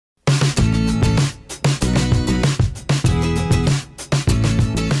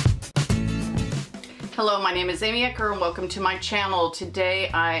Hello, my name is Amy Ecker and welcome to my channel. Today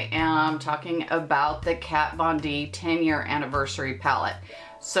I am talking about the Kat Von D 10-year anniversary palette.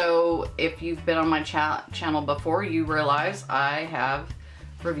 So if you've been on my channel before, you realize I have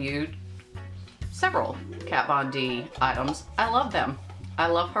reviewed several Kat Von D items. I love them. I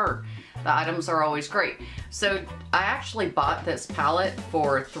love her. The items are always great. So I actually bought this palette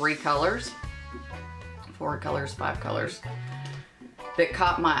for 3 colors, 4 colors, 5 colors. That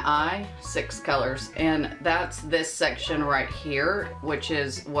caught my eye, 6 colors, and that's this section right here, which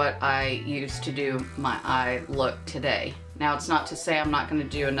is what I used to do my eye look today. Now it's not to say I'm not going to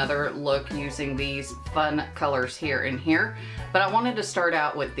do another look using these fun colors here and here, but I wanted to start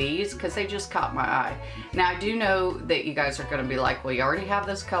out with these because they just caught my eye. Now I do know that you guys are going to be like, well, you already have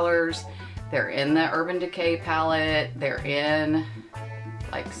those colors. They're in the Urban Decay palette. They're in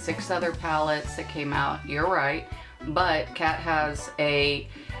like 6 other palettes that came out. You're right. But Kat has a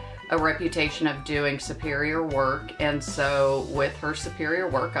reputation of doing superior work, and so with her superior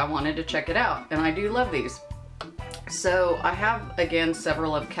work I wanted to check it out, and I do love these. So I have again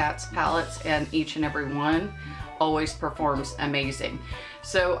several of Kat's palettes, and each and every one always performs amazing.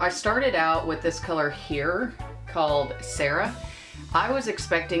 So I started out with this color here called Sarah. I was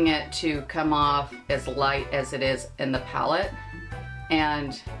expecting it to come off as light as it is in the palette,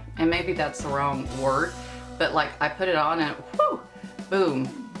 and maybe that's the wrong word, but like I put it on and whoo,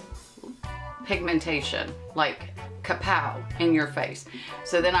 boom, pigmentation, like kapow in your face.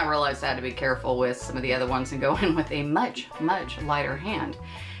 So then I realized I had to be careful with some of the other ones and go in with a much, much lighter hand.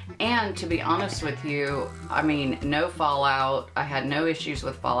 And to be honest with you, I mean, no fallout. I had no issues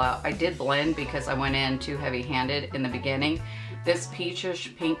with fallout. I did blend because I went in too heavy-handed in the beginning. This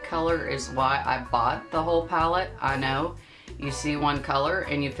peachish pink color is why I bought the whole palette. I know you see one color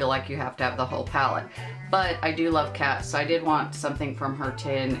and you feel like you have to have the whole palette. But I do love Kat, so I did want something from her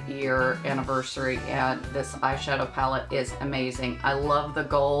 10-year anniversary, and this eyeshadow palette is amazing. I love the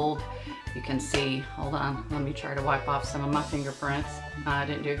gold. You can see, hold on, let me try to wipe off some of my fingerprints. I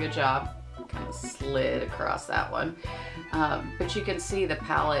didn't do a good job. Kind of slid across that one. But you can see the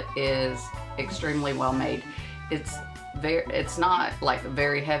palette is extremely well made. It's not like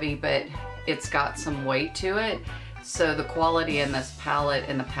very heavy, but it's got some weight to it. So the quality in this palette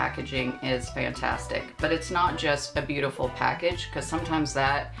and the packaging is fantastic. But it's not just a beautiful package, because sometimes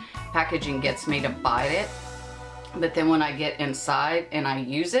that packaging gets me to buy it. But then when I get inside and I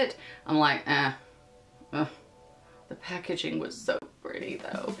use it, I'm like, the packaging was so pretty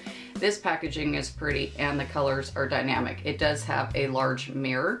though. This packaging is pretty and the colors are dynamic. It does have a large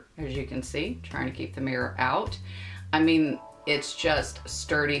mirror, as you can see, trying to keep the mirror out. I mean, it's just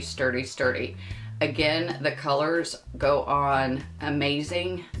sturdy, sturdy, sturdy. Again, the colors go on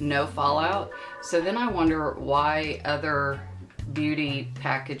amazing, no fallout. So then I wonder why other beauty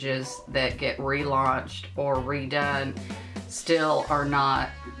packages that get relaunched or redone still are not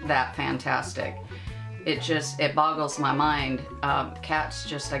that fantastic. It boggles my mind. Kat's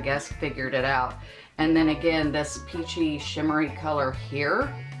just, I guess, figured it out. And then again, this peachy shimmery color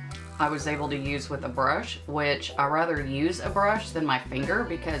here, I was able to use with a brush, which I rather use a brush than my finger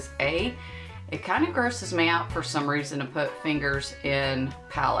because it kind of grosses me out for some reason to put fingers in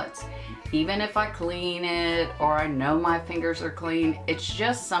palettes. Even if I clean it or I know my fingers are clean, it's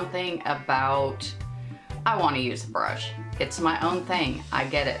just something about, I want to use a brush. It's my own thing. I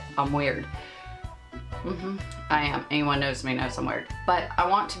get it. I'm weird. I am. Anyone knows me knows I'm weird. But I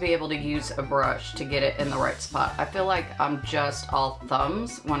want to be able to use a brush to get it in the right spot. I feel like I'm just all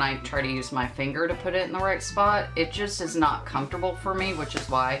thumbs when I try to use my finger to put it in the right spot. It just is not comfortable for me, which is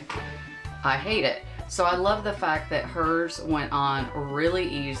why I hate it. So I love the fact that hers went on really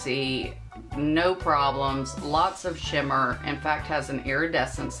easy, no problems, lots of shimmer, in fact has an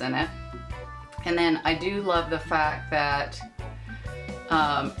iridescence in it. And then I do love the fact that,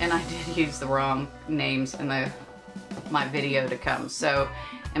 and I did use the wrong names in my video to come. So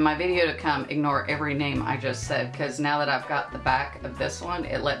in my video to come, ignore every name I just said, because now that I've got the back of this one,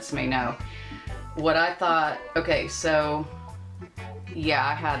 it lets me know what I thought. Okay, so yeah,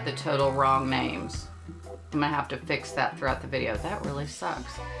 I had the total wrong names. I'm gonna have to fix that throughout the video. That really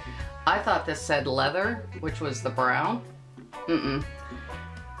sucks. I thought this said leather, which was the brown.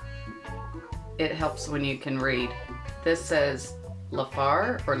 It helps when you can read. This says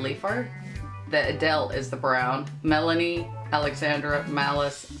Lafar or Leafar. The Adele is the brown. Melanie, Alexandra,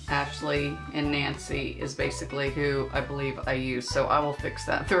 Malice, Ashley, and Nancy is basically who I believe I use. So I will fix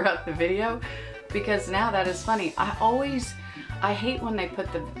that throughout the video, because now that is funny. I hate when they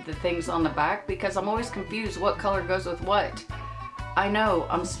put the things on the back because I'm always confused what color goes with what. I know,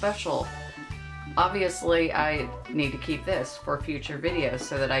 I'm special. Obviously, I need to keep this for future videos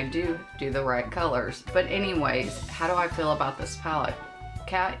so that I do the right colors. But anyways, how do I feel about this palette?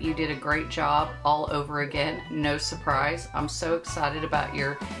 Kat, you did a great job all over again. No surprise. I'm so excited about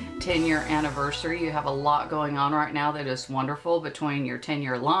your 10-year anniversary. You have a lot going on right now that is wonderful between your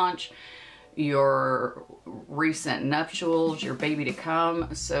 10-year launch, your recent nuptials, your baby to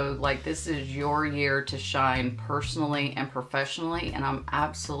come. So like, this is your year to shine personally and professionally, and I'm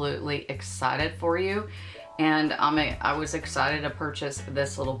absolutely excited for you. And I was excited to purchase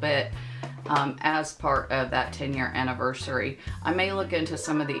this little bit as part of that 10-year anniversary. I may look into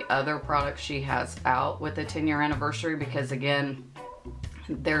some of the other products she has out with the 10-year anniversary, because again,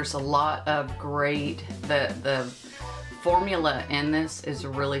 there's a lot of great, the formula in this is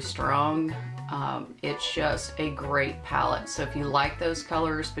really strong. It's just a great palette. So if you like those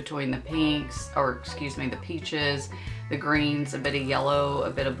colors between the pinks, or excuse me, the peaches, the greens, a bit of yellow,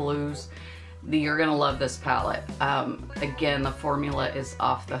 a bit of blues, you're gonna love this palette. Again, the formula is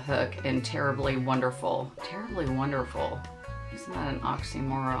off the hook and terribly wonderful. Terribly wonderful. Isn't that an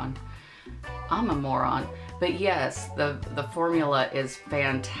oxymoron? I'm a moron. But yes, the formula is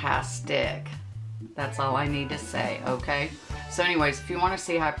fantastic. That's all I need to say, okay? So anyways, if you want to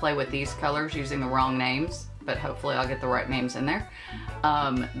see how I play with these colors using the wrong names, but hopefully I'll get the right names in there,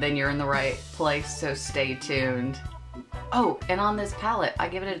 then you're in the right place, so stay tuned. Oh, and on this palette, I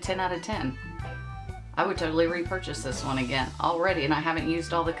give it a 10 out of 10. I would totally repurchase this one again already, and I haven't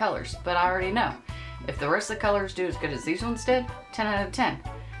used all the colors, but I already know. If the rest of the colors do as good as these ones did, 10 out of 10.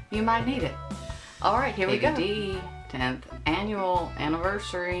 You might need it. All right, here we go. KVD, 10th annual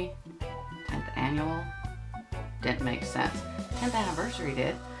anniversary. 10th annual? Didn't make sense. 10th anniversary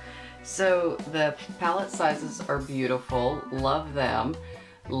did. So the palette sizes are beautiful. Love them.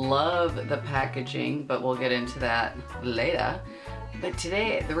 Love the packaging, but we'll get into that later. But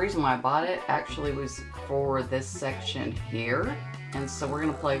today, the reason why I bought it actually was for this section here. And so we're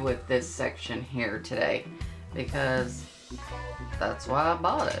gonna play with this section here today, because that's why I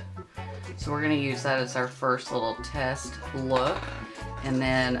bought it. So we're gonna use that as our first little test look. And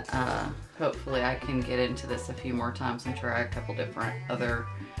then hopefully I can get into this a few more times and try a couple different other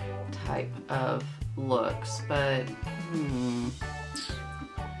type of looks. But,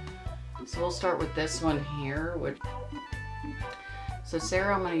 so we'll start with this one here. So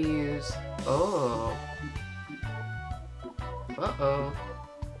Sarah, I'm going to use, uh-oh.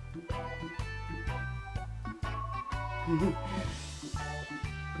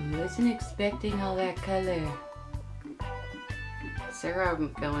 Wasn't expecting all that color. Sarah,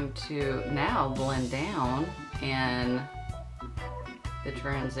 I'm going to now blend down in the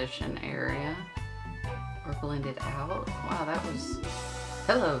transition area, or blend it out. Wow, that was,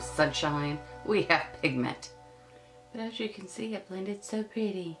 hello sunshine, we have pigment. But as you can see, it blended so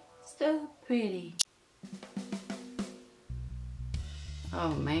pretty, so pretty.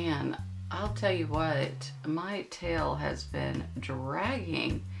 Oh man, I'll tell you what, my tail has been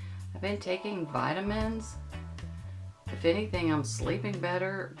dragging. I've been taking vitamins. If anything, I'm sleeping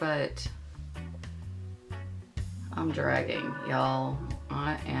better, but I'm dragging, y'all.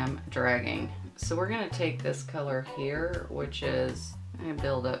 I am dragging. So we're gonna take this color here, which is, I'm gonna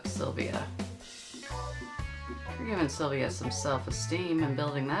build up Sylvia. We're giving Sylvia some self-esteem and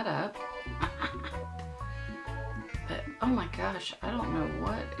building that up. But oh my gosh, I don't know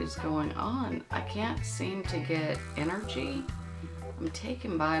what is going on. I can't seem to get energy. I'm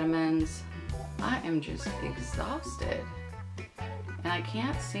taking vitamins. I am just exhausted. And I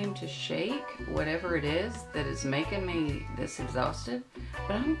can't seem to shake whatever it is that is making me this exhausted.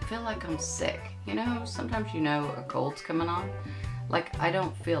 But I don't feel like I'm sick. You know, sometimes you know a cold's coming on. Like, I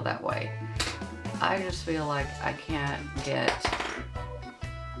don't feel that way. I just feel like I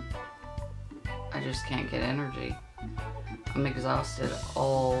just can't get energy. I'm exhausted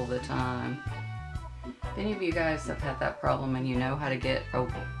all the time. If any of you guys have had that problem and you know how to get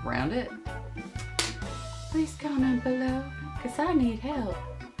around it, please comment below, because I need help.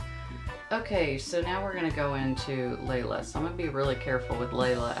 Okay, so now we're gonna go into Layla. So I'm gonna be really careful with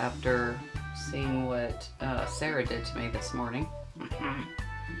Layla after seeing what Sarah did to me this morning.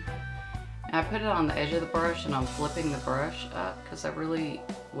 I put it on the edge of the brush and I'm flipping the brush up because I really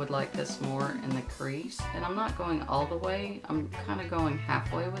would like this more in the crease. And I'm not going all the way, I'm kind of going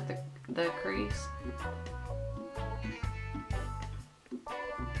halfway with the crease.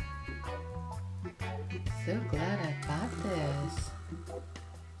 So glad I bought this.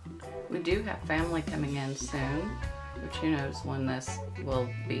 We do have family coming in soon, which who knows when this will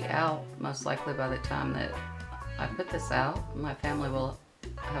be out. Most likely by the time that I put this out, my family will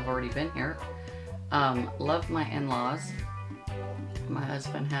have already been here. Love my in-laws. My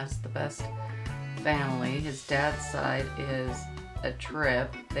husband has the best family. His dad's side is a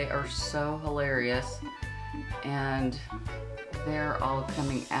trip. They are so hilarious, and they're all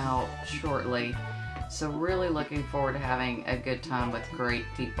coming out shortly. So really looking forward to having a good time with great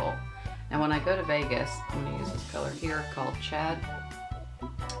people. Now when I go to Vegas, I'm going to use this color here called Chad.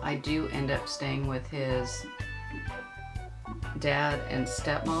 I do end up staying with his dad and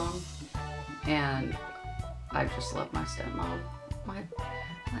stepmom, and I just love my stepmom. My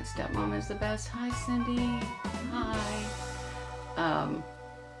stepmom is the best. Hi, Cindy. Hi.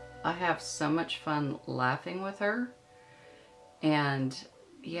 I have so much fun laughing with her, and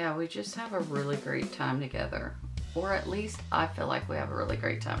yeah, we just have a really great time together. Or at least I feel like we have a really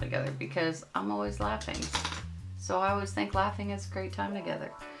great time together because I'm always laughing. So I always think laughing is a great time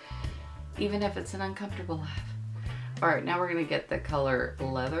together, even if it's an uncomfortable laugh. All right, now we're gonna get the color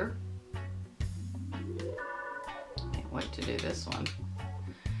Leather. Can't wait to do this one.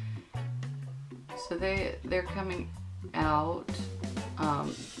 So they're coming out.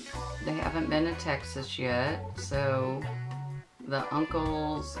 They haven't been to Texas yet, so the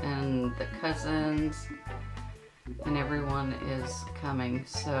uncles and the cousins and everyone is coming,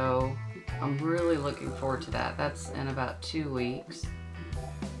 so I'm really looking forward to that. That's in about 2 weeks,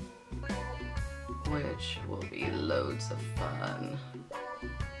 which will be loads of fun.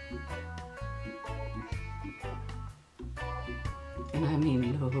 And I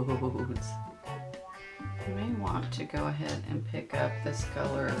mean loads. You may want to go ahead and pick up this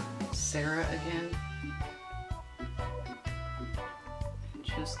color Sarah again.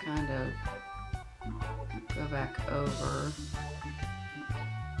 Just kind of go back over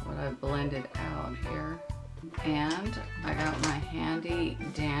what I blended out here. And I got my handy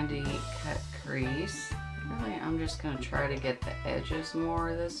dandy cut crease. Really, I'm just going to try to get the edges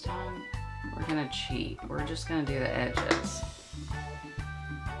more this time. We're going to cheat. We're just going to do the edges.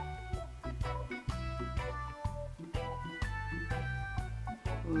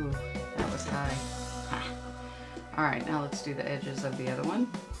 Ooh, that was high. Alright, now let's do the edges of the other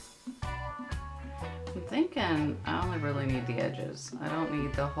one. I'm thinking I only really need the edges. I don't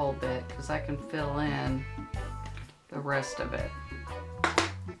need the whole bit because I can fill in the rest of it.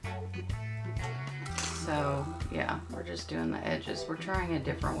 So yeah, we're just doing the edges. We're trying a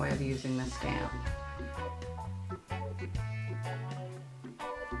different way of using the stamp.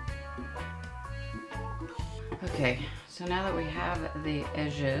 Okay, so now that we have the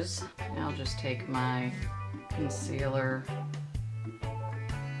edges, now I'll just take my concealer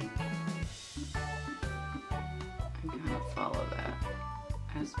and kind of follow that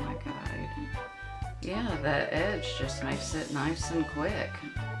as my guide. Yeah, that edge just makes it nice and quick.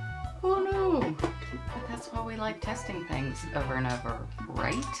 Who knew? But that's why we like testing things over and over,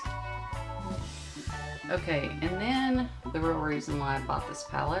 right? Okay, and then the real reason why I bought this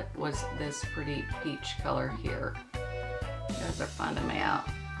palette was this pretty peach color here. You guys are finding me out.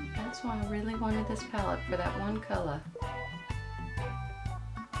 That's why I really wanted this palette, for that one color.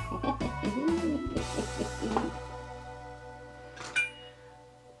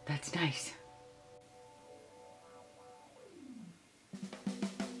 That's nice.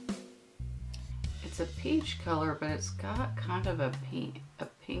 It's a peach color, but it's got kind of a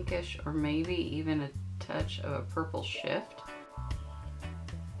pinkish, or maybe even a touch of a purple shift.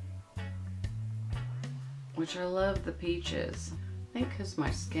 Which I love the peaches. I think because my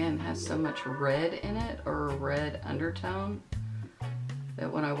skin has so much red in it, or a red undertone,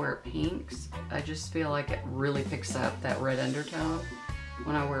 that when I wear pinks, I just feel like it really picks up that red undertone.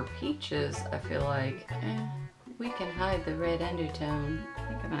 When I wear peaches, I feel like, we can hide the red undertone. I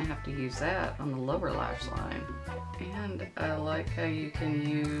think I'm gonna have to use that on the lower lash line. And I like how you can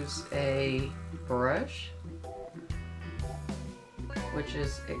use a brush, which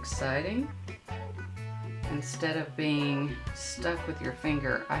is exciting. Instead of being stuck with your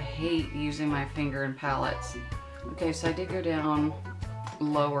finger. I hate using my finger in palettes. Okay, so I did go down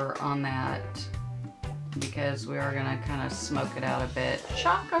lower on that because we are gonna kind of smoke it out a bit.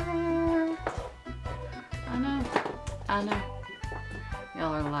 Shocker! I know.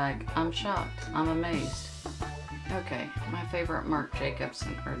 Y'all are like, I'm shocked, I'm amazed. Okay, my favorite Marc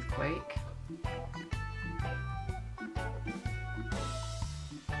Jacobson Earthquake.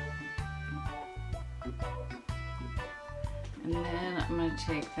 And then I'm going to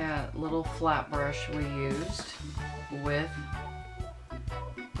take that little flat brush we used with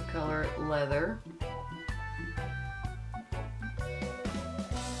the color Leather.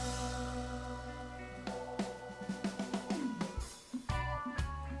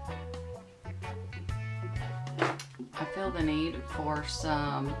 I feel the need for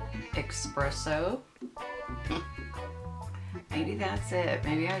some espresso. 80% maybe that's it.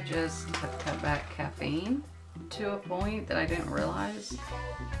 Maybe I just have cut back caffeine to a point that I didn't realize.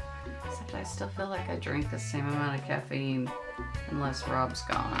 Except I still feel like I drink the same amount of caffeine unless Rob's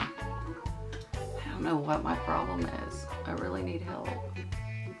gone. I don't know what my problem is. I really need help.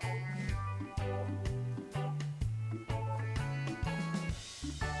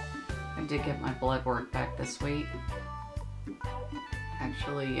 I did get my blood work back this week.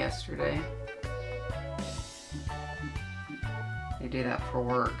 Actually, yesterday. They do that for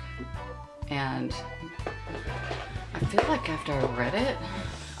work. And I feel like after I read it,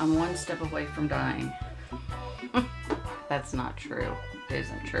 I'm one step away from dying. That's not true. It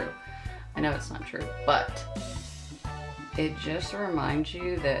isn't true. I know it's not true, but it just reminds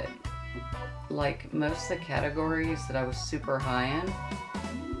you that like most of the categories that I was super high in,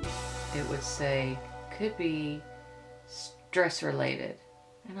 it would say could be stress related.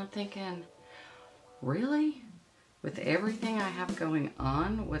 And I'm thinking, really? With everything I have going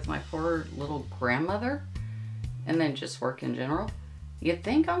on with my poor little grandmother and then just work in general, you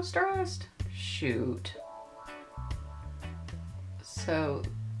think I'm stressed? Shoot. So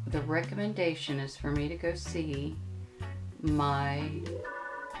the recommendation is for me to go see my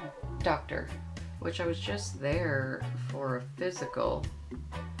doctor, which I was just there for a physical.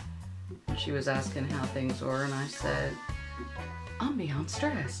 And she was asking how things were, and I said, I'm beyond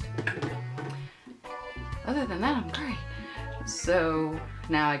stressed. Other than that, I'm great. So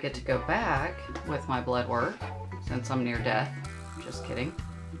now I get to go back with my blood work since I'm near death. Just kidding.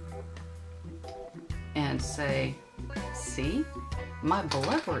 And say, see, my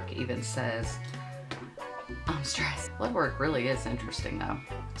blood work even says I'm stressed. Blood work really is interesting though.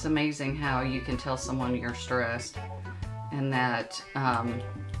 It's amazing how you can tell someone you're stressed and that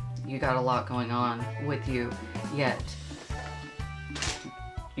you got a lot going on with you, yet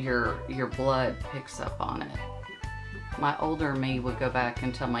your blood picks up on it. My older me would go back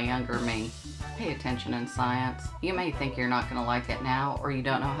and tell my younger me, pay attention in science. You may think you're not going to like it now or you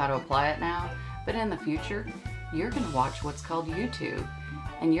don't know how to apply it now, but in the future, you're going to watch what's called YouTube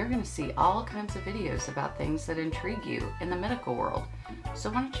and you're going to see all kinds of videos about things that intrigue you in the medical world. So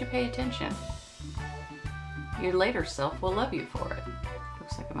why don't you pay attention? Your later self will love you for it.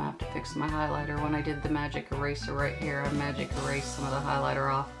 Looks like I'm going to have to fix my highlighter. When I did the magic eraser right here, I magic erased some of the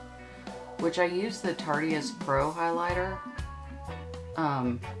highlighter off, which I used the Tardius Pro highlighter.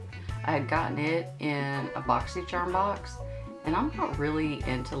 I had gotten it in a BoxyCharm box, and I'm not really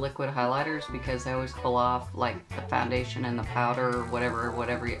into liquid highlighters because they always pull off like the foundation and the powder or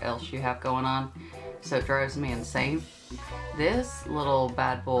whatever else you have going on. So it drives me insane. This little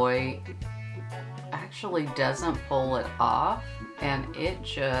bad boy actually doesn't pull it off, and it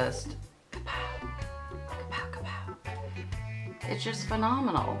just kapow, kapow, kapow. It's just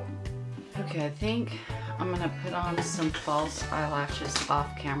phenomenal. Okay, I think I'm gonna put on some false eyelashes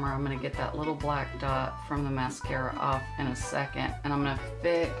off camera. I'm gonna get that little black dot from the mascara off in a second, and I'm gonna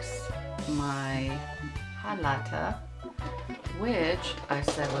fix my highlighter, which I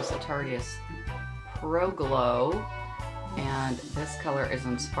said was a Tardius Pro Glow, and this color is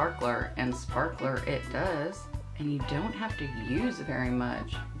in Sparkler, and Sparkler it does, and you don't have to use very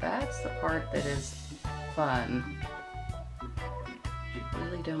much. That's the part that is fun. You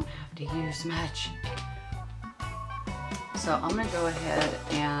really don't have to use much. So I'm gonna go ahead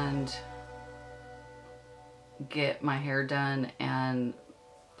and get my hair done and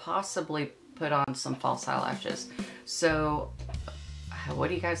possibly put on some false eyelashes. So what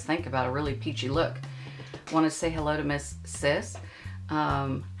do you guys think about a really peachy look? I want to say hello to Miss Sis.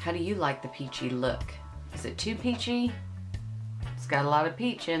 How do you like the peachy look? Is it too peachy? It's got a lot of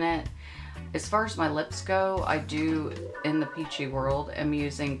peach in it. As far as my lips go, I do, in the peachy world, am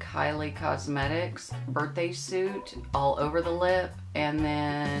using Kylie Cosmetics Birthday Suit all over the lip, and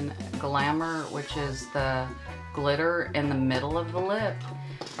then Glamour, which is the glitter in the middle of the lip.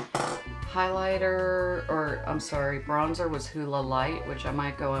 Highlighter, or I'm sorry, bronzer was Hoola Light, which I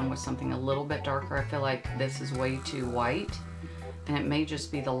might go in with something a little bit darker. I feel like this is way too white, and it may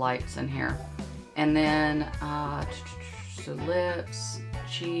just be the lights in here. And then, so lips,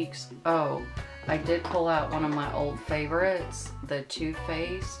 cheeks. Oh, I did pull out one of my old favorites, the Too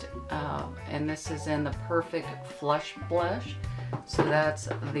Faced, and this is in the Perfect Flush Blush. So that's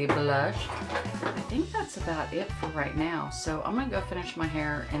the blush. I think that's about it for right now. So I'm gonna go finish my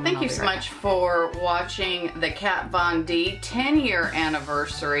hair and thank you so much for watching the Kat Von D 10-year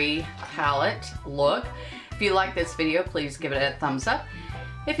anniversary palette look. If you like this video, please give it a thumbs up.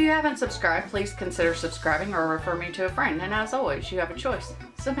 If you haven't subscribed, please consider subscribing or refer me to a friend. And as always, you have a choice,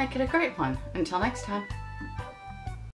 so make it a great one. Until next time.